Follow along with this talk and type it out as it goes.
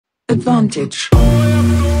Advantage. Oh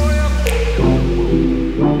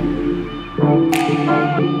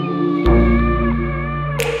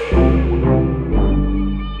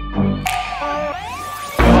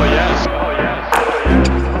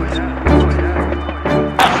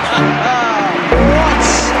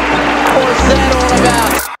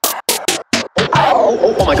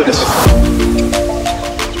my goodness.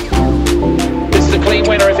 This is a clean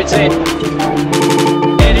winner if it's in.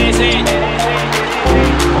 It is in.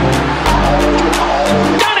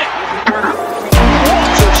 Done it!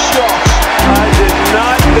 What a shot! I did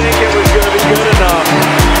not think it was going to be good enough.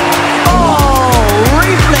 Oh,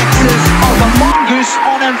 reflexes of a mongoose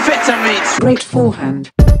on amphetamines. Great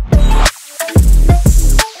forehand.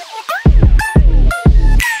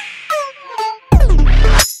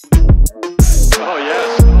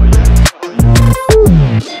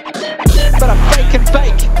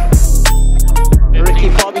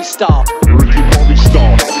 Star.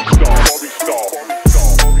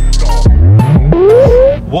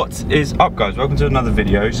 What is up, guys? Welcome to another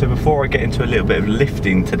video. So before I get into a little bit of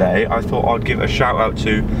lifting today, I thought I'd give a shout out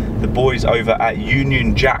to the boys over at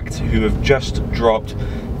Union Jacked who have just dropped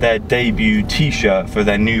their debut t-shirt for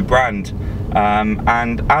their new brand.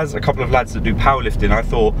 And as a couple of lads that do powerlifting, I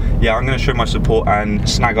thought, yeah, I'm going to show my support and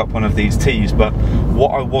snag up one of these tees. But what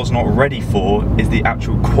I was not ready for is the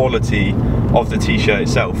actual quality of the t-shirt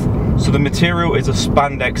itself. So the material is a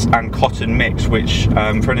spandex and cotton mix, which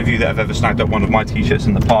for any of you that have ever snagged up one of my t-shirts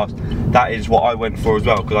in the past, that is what I went for as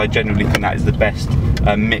well, because I genuinely think that is the best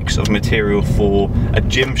mix of material for a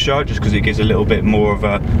gym shirt, just because it gives a little bit more of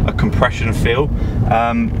a compression feel.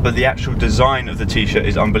 But the actual design of the t-shirt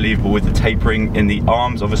is unbelievable, with the tapering in the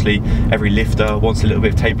arms. Obviously every lifter wants a little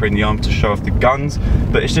bit of taper in the arms to show off the guns,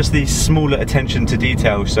 but it's just the smaller attention to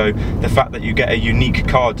detail. So the fact that you get a unique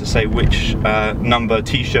card to say which number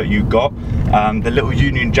t-shirt you got, the little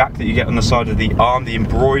Union Jack that you get on the side of the arm, the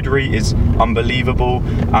embroidery is unbelievable,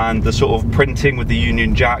 and the sort of printing with the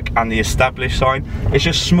Union Jack and the established sign, it's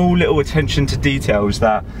just small little attention to details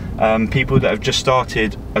that people that have just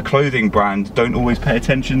started a clothing brand don't always pay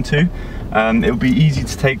attention to. It would be easy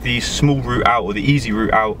to take the small route out, or the easy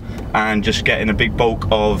route out, and just get in a big bulk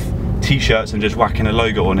of t-shirts and just whacking a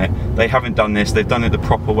logo on it. They haven't done this, they've done it the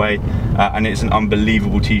proper way, and it's an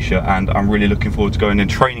unbelievable t-shirt, and I'm really looking forward to going and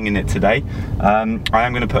training in it today. I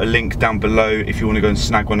am going to put a link down below if you want to go and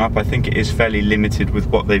snag one up. I think it is fairly limited with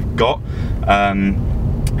what they've got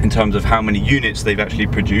in terms of how many units they've actually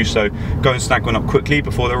produced, so go and snag one up quickly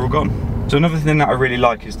before they're all gone. So another thing that I really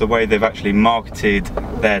like is the way they've actually marketed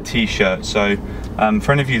their t-shirt. So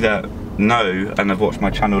for any of you that know and have watched my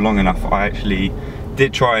channel long enough, I actually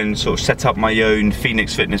did try and sort of set up my own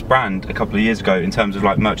Phoenix Fitness brand a couple of years ago in terms of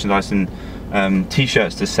like merchandise and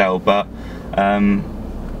t-shirts to sell, but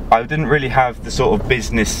I didn't really have the sort of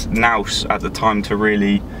business nous at the time to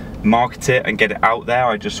really market it and get it out there.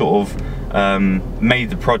 I just sort of made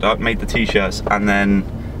the product, made the t-shirts, and then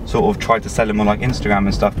sort of tried to sell them on like Instagram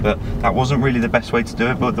and stuff, but that wasn't really the best way to do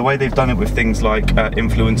it. But the way they've done it with things like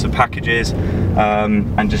influencer packages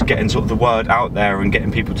and just getting sort of the word out there and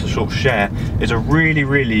getting people to sort of share is a really,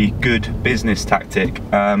 really good business tactic.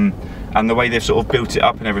 And the way they've sort of built it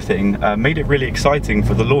up and everything made it really exciting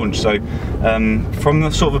for the launch. So from the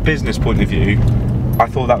sort of a business point of view, I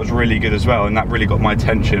thought that was really good as well, and that really got my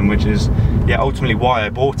attention, which is, yeah, ultimately why I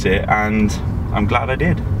bought it, and I'm glad I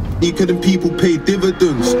did. Couldn't people pay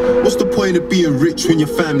dividends? What's the point of being rich when your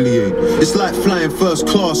family ain't? It's like flying first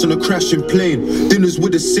class on a crashing plane. Dinners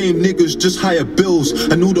with the same niggas, just higher bills.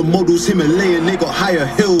 And all the models Himalayan, they got higher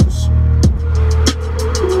hills.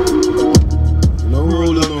 You know, we're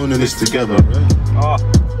all alone in this together, right?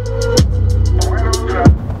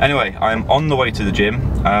 Anyway, I'm on the way to the gym.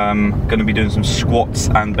 Going to be doing some squats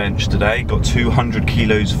and bench today. Got 200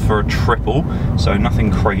 kilos for a triple, so nothing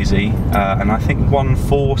crazy. And I think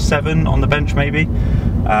 147 on the bench maybe.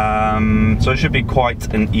 So it should be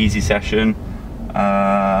quite an easy session.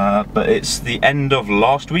 But it's the end of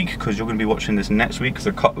last week, because you're going to be watching this next week, because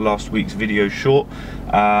I cut last week's video short.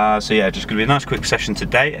 So yeah, just going to be a nice quick session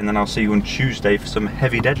today, and then I'll see you on Tuesday for some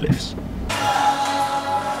heavy deadlifts.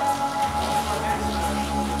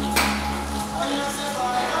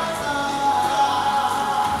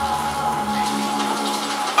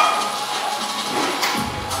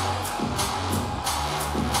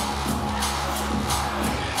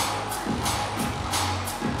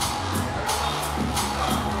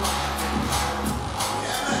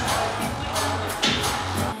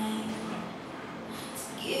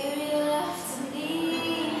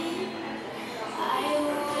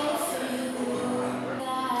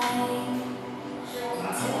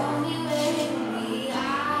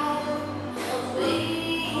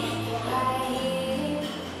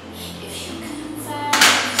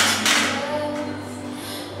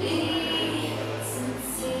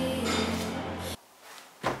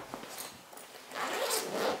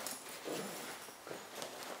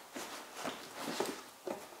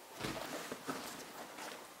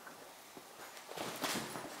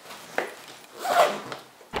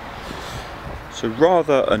 So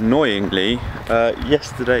rather annoyingly,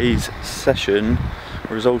 yesterday's session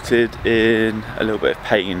resulted in a little bit of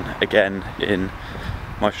pain again in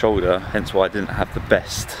my shoulder, hence why I didn't have the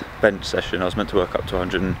best bench session. I was meant to work up to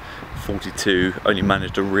 142, only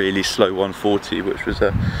managed a really slow 140, which was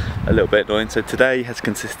a little bit annoying. So today has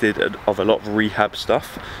consisted of a lot of rehab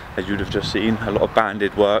stuff, as you'd have just seen, a lot of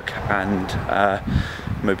banded work and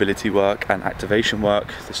mobility work and activation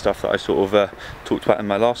work, the stuff that I sort of talked about in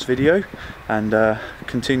my last video, and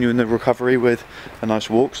continuing the recovery with a nice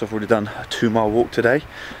walk. So I've already done a 2-mile walk today,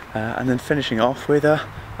 and then finishing off with a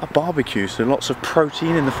barbecue, so lots of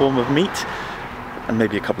protein in the form of meat and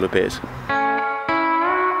maybe a couple of beers.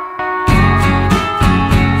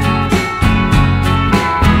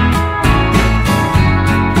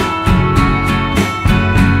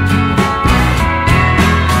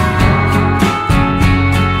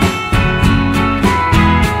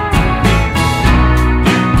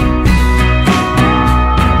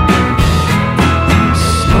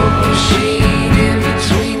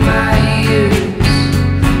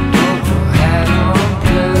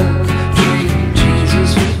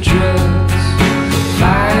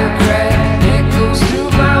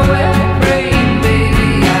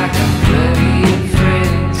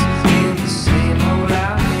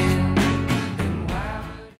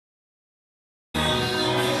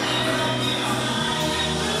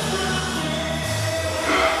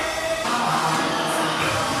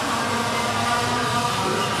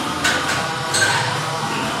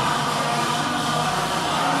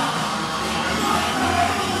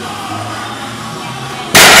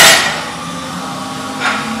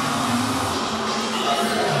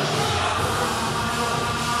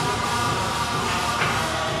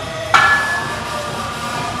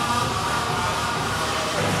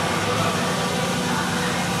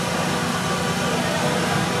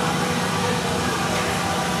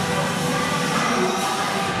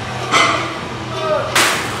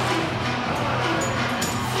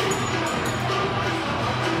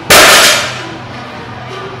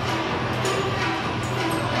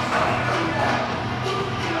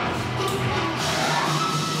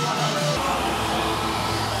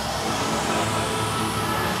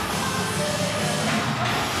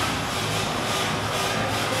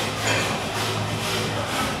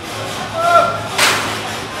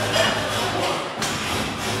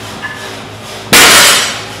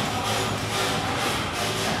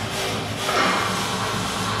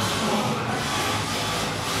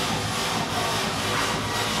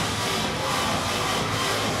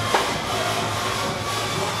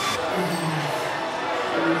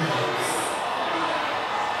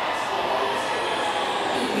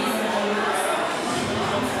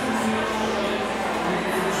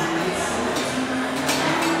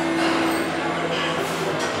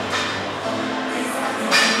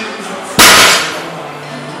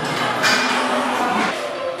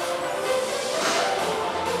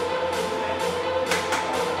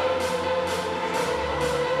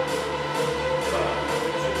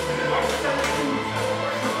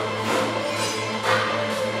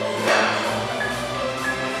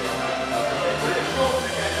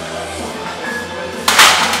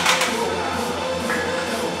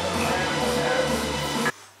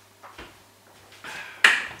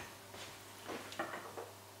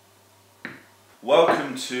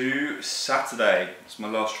 Welcome to Saturday. It's my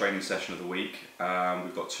last training session of the week.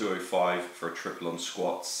 We've got 205 for a triple on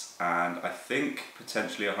squats, and I think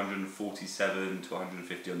potentially 147 to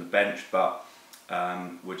 150 on the bench, but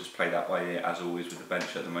we'll just play that by ear as always with the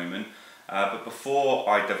bench at the moment. But before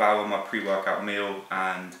I devour my pre-workout meal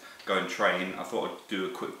and go and train, I thought I'd do a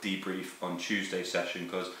quick debrief on Tuesday's session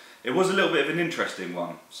because it was a little bit of an interesting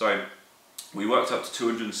one. So we worked up to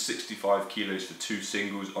 265 kilos for 2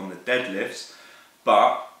 singles on the deadlifts,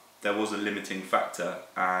 but there was a limiting factor,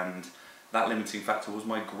 and that limiting factor was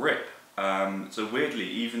my grip. So weirdly,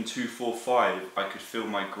 even 245, I could feel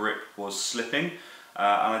my grip was slipping,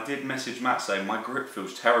 and I did message Matt saying my grip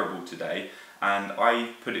feels terrible today, and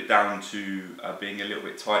I put it down to being a little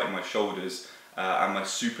bit tight in my shoulders, and my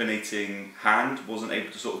supinating hand wasn't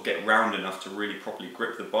able to sort of get round enough to really properly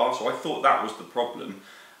grip the bar, so I thought that was the problem.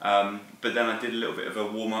 But then I did a little bit of a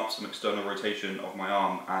warm-up, some external rotation of my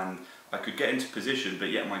arm, and I could get into position, but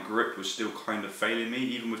yet my grip was still kind of failing me,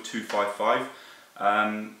 even with 255.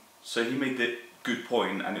 So he made the good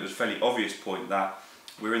point, and it was a fairly obvious point, that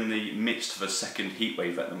we're in the midst of a second heat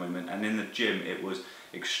wave at the moment, and in the gym it was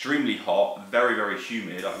extremely hot, very, very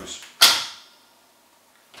humid. I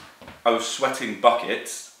was sweating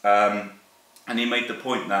buckets, and he made the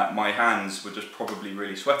point that my hands were just probably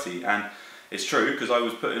really sweaty, and it's true, because I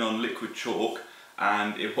was putting on liquid chalk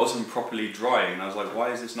and it wasn't properly drying, and I was like,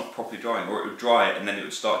 why is this not properly drying? Or it would dry and then it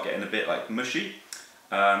would start getting a bit like mushy.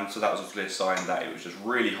 So that was obviously a sign that it was just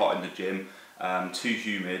really hot in the gym, too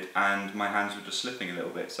humid, and my hands were just slipping a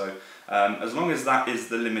little bit. So as long as that is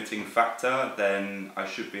the limiting factor, then I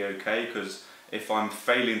should be okay, because if I'm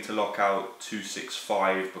failing to lock out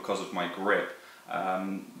 265 because of my grip,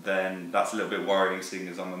 then that's a little bit worrying, seeing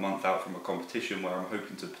as I'm a month out from a competition where I'm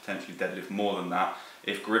hoping to potentially deadlift more than that.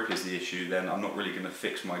 If grip is the issue, then I'm not really going to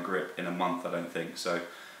fix my grip in a month, I don't think. So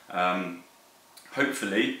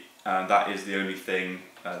hopefully that is the only thing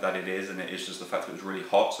that it is, and it is just the fact that it was really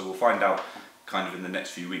hot. So we'll find out kind of in the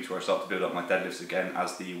next few weeks where I start to build up my deadlifts again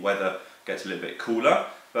as the weather gets a little bit cooler.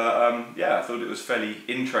 But yeah, I thought it was fairly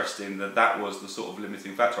interesting that that was the sort of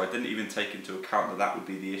limiting factor. I didn't even take into account that that would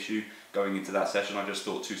be the issue going into that session. I just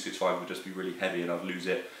thought 265 would just be really heavy and I'd lose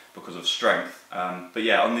it because of strength. But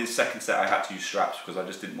yeah, on the second set I had to use straps because I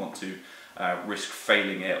just didn't want to risk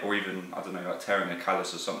failing it, or even, I don't know, like tearing a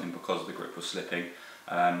callus or something because the grip was slipping.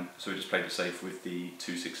 So we just played it safe with the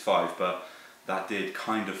 265, but that did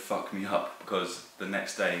kind of fuck me up because the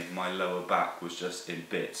next day my lower back was just in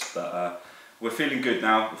bits. But we're feeling good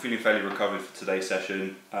now, we're feeling fairly recovered for today's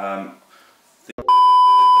session.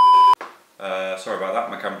 Sorry about that,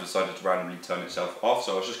 my camera decided to randomly turn itself off,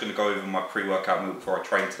 so I was just going to go over my pre-workout meal before I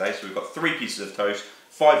train today. So we've got 3 pieces of toast,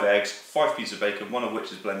 5 eggs, 5 pieces of bacon, one of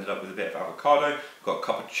which is blended up with a bit of avocado. We've got a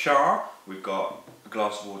cup of char, we've got a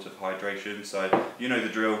glass of water for hydration, so you know the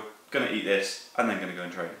drill. Gonna eat this and then gonna go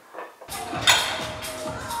and train.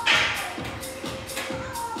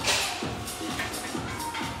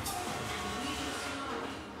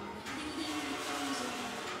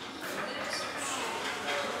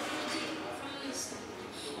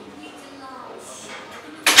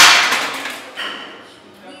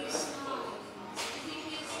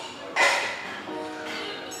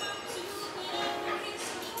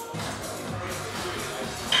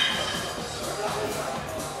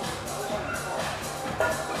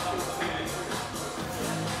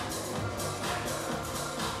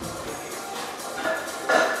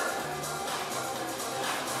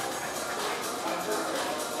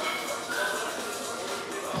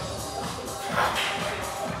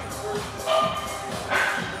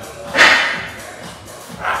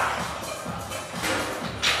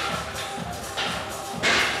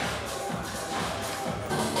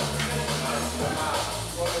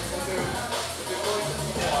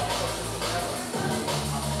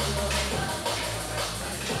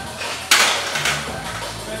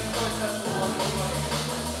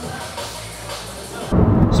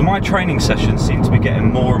 So my training sessions seem to be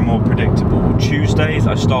getting more and more predictable. Tuesdays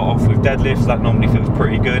I start off with deadlifts, that normally feels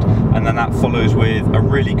pretty good, and then that follows with a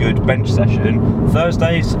really good bench session.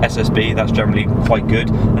 Thursdays, SSB, that's generally quite good,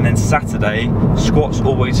 and then Saturday, squats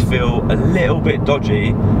always feel a little bit dodgy,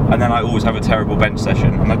 and then I always have a terrible bench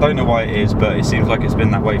session. And I don't know why it is, but it seems like it's been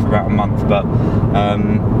that way for about a month. But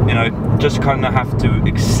you know, just kind of have to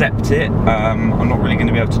accept it. I'm not really going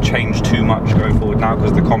to be able to change too much going forward now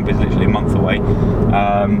because the comp is literally a month away.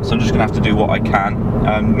 So I'm just going to have to do what I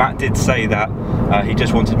can. Matt did say that he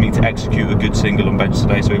just wanted me to execute a good single on bench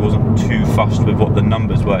today, so he wasn't too fussed with what the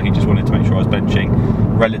numbers were. He just wanted to make sure I was benching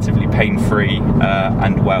relatively pain-free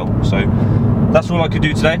and well. So that's all I could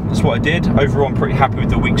do today. That's what I did. Overall, I'm pretty happy with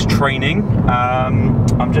the week's training.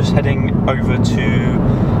 I'm just heading over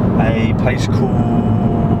to a place called...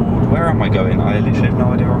 Where am I going? I literally have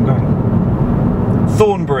no idea where I'm going.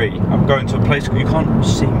 Thornbury. I'm going to a place called... You can't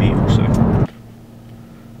see me also.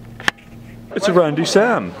 It's a Randy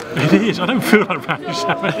Sam. It is. I don't feel like Randy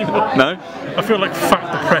Sam anymore. No? I feel like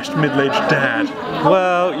fat, depressed, middle-aged dad.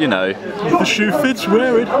 Well, you know. The shoe fits,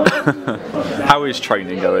 wear it. How is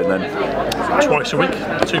training going then? Twice a week, 2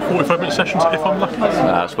 45-minute sessions if I'm lucky.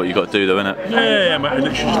 That's what you got to do though, isn't it? Yeah, mate. I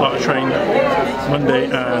literally just like to train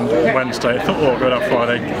Monday and Wednesday. I thought, oh, I'll go out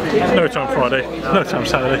Friday. No time Friday, no time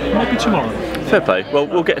Saturday, maybe tomorrow. Fair play. Well,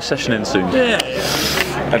 we'll get a session in soon. Yeah.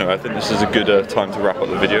 Anyway, I think this is a good time to wrap up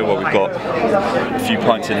the video while we've got a few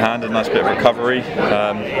pints in hand, a nice bit of recovery.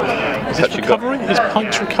 Is this recovery? Is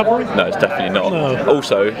pints recovery? No, it's definitely not. No.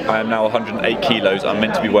 Also, I am now 108 kilos. I'm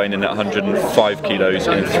meant to be weighing in at 105 kilos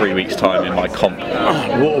in 3 weeks' time in my comp.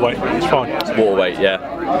 Water weight, it's fine. Water weight,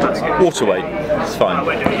 yeah. Water weight, it's fine.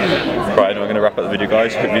 Right, anyway, I'm going to wrap up the video,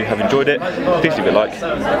 guys. Hope you have enjoyed it. Please leave a like.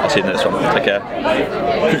 I'll see you in the next one. Take care.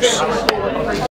 Peace.